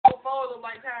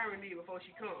tiring me before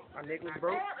she comes. My necklace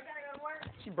broke.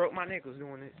 She broke my necklace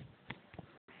doing it.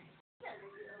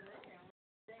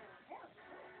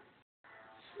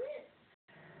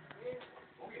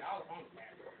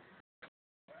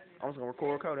 I'm just gonna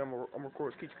record Cody. I'm gonna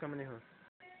record Skeet coming in here.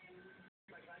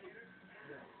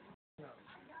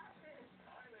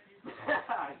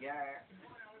 Yeah.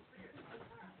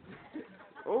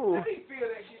 Oh. I didn't feel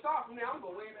that she started from there. I'm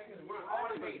gonna go way back in the run. Oh,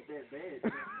 that makes that bad.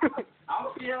 I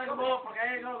was feeling like a motherfucker.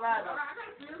 I ain't gonna lie though. I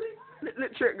gotta feel it.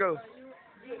 Let Trick go.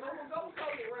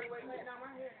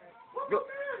 Go.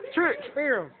 Trent,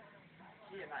 spear him.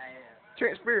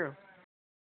 Trent, spear him.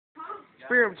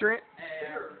 Spear him, Trent.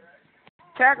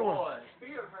 Tackle him.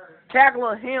 Tackle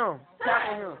him.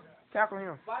 Tackle him. Tackle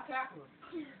him. Why tackle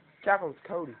him? Tackle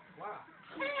Cody. Wow.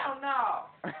 Hell no.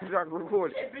 So I can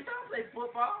record it. Yeah, bitch, I don't play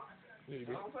football. Yeah, you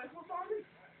do. I don't play football either.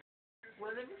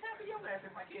 Well, let me tackle your ass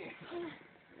if I can.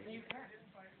 You can.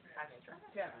 I can try to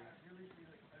tackle you.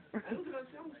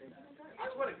 I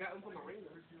swear to God, I'm putting my ring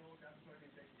on.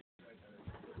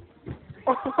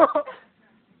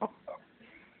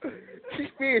 She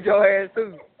speared your ass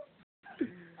too.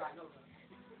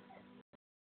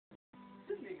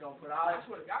 This nigga gonna put all that. I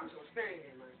swear to God, I'm just gonna stand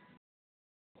here, man.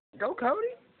 Go,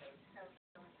 Cody.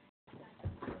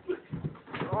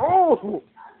 Oh.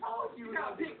 You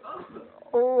gotta pick up.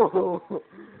 Oh.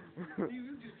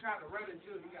 You just try to run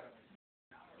into it. You gotta.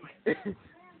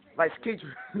 Like Skeet.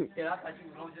 Yeah, I thought you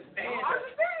was gonna just stand there. I'm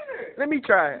just standing there. Let me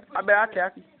try it. I bet I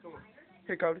tackle you.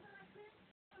 Here, Cody.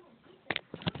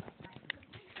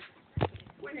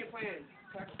 We ain't playing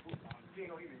tackle football. You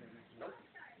ain't gonna even know. Nope.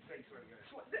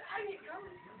 I ain't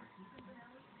coming.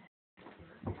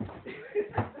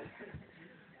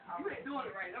 You ain't doing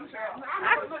it right. I'm sorry. I'm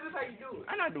not. This how you do it.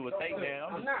 I'm not doing a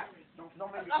takedown. I'm not. Don't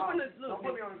make me fall. Don't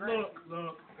put me on the ground.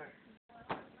 Look. Okay.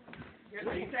 That's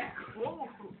how you tackle.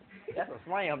 That's a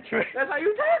slam trick. That's how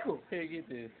you tackle. Here, get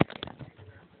this.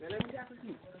 Now let me tackle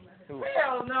you.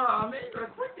 Hell no, man. You better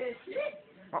quit that shit.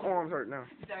 My arms hurt now.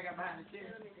 You think I got behind the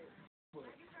chair?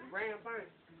 Ram thing.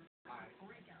 Alright.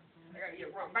 I gotta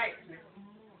get run back. Stay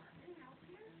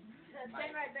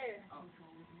right there.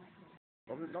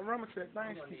 Don't run my check.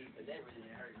 Thanks. But that really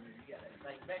didn't hurt me. You gotta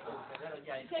think back over that.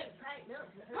 You can't tighten up.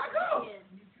 I go.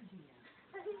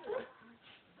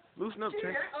 Loosen up,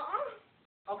 Trent.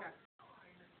 Okay.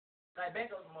 Like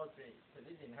back up the most thing, because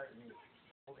it didn't hurt me.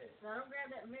 Okay. Now don't grab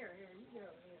that mirror here. You get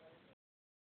over here.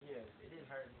 Yeah, it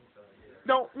didn't hurt me, so yeah.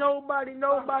 Don't nobody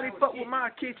fuck with my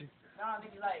kitchen. Nah,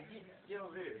 nigga, like, get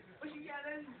over here. What you got?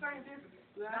 That's the same difference.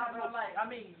 Nah, but I'm like, I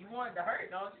mean, you wanted to hurt,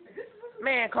 don't you?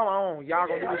 Man, come on. Y'all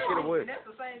gonna do this shit or what? That's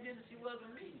the same difference she was with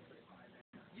me.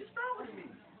 You stronger than me.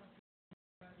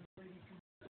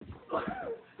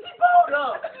 He pulled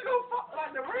up. I thought you gonna fuck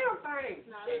like the real thing.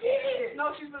 She did.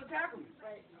 No, she's gonna tackle me.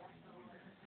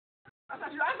 I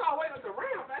saw wait with the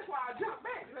round. That's why I jumped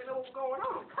back. You didn't know what was going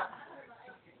on.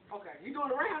 Okay, you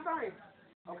doing the round thing?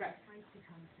 Okay.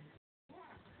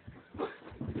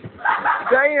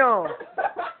 Damn.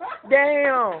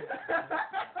 Damn.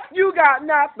 You got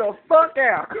knocked the fuck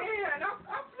out. Yeah, I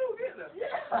flew in there.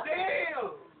 Yeah.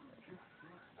 Damn.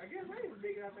 I guess I ain't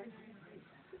big enough.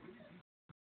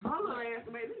 My little ass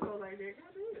made me go like that.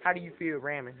 How do you feel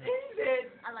ramming? He said,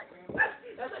 I like ramming.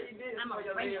 That's what you did. I'm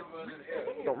your leg was in the air.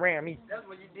 Don't ram me. That's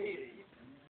what you did.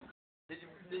 Did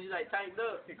you like tighten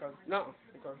up? No.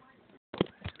 What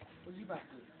you about to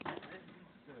do?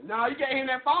 No, you can't hit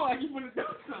that phone like you finna do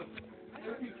something. I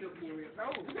can pick you up in real. No,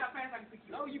 you got fast I can pick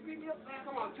you up. Oh, you pick me up, man?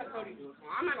 Come on, check out these.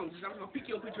 I'm not gonna pick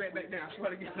you up, put you right back down. I swear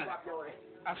to God.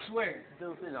 I swear.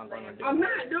 Dude, please don't go. I'm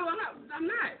not, dude. I'm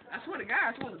not. I swear to God.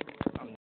 I swear to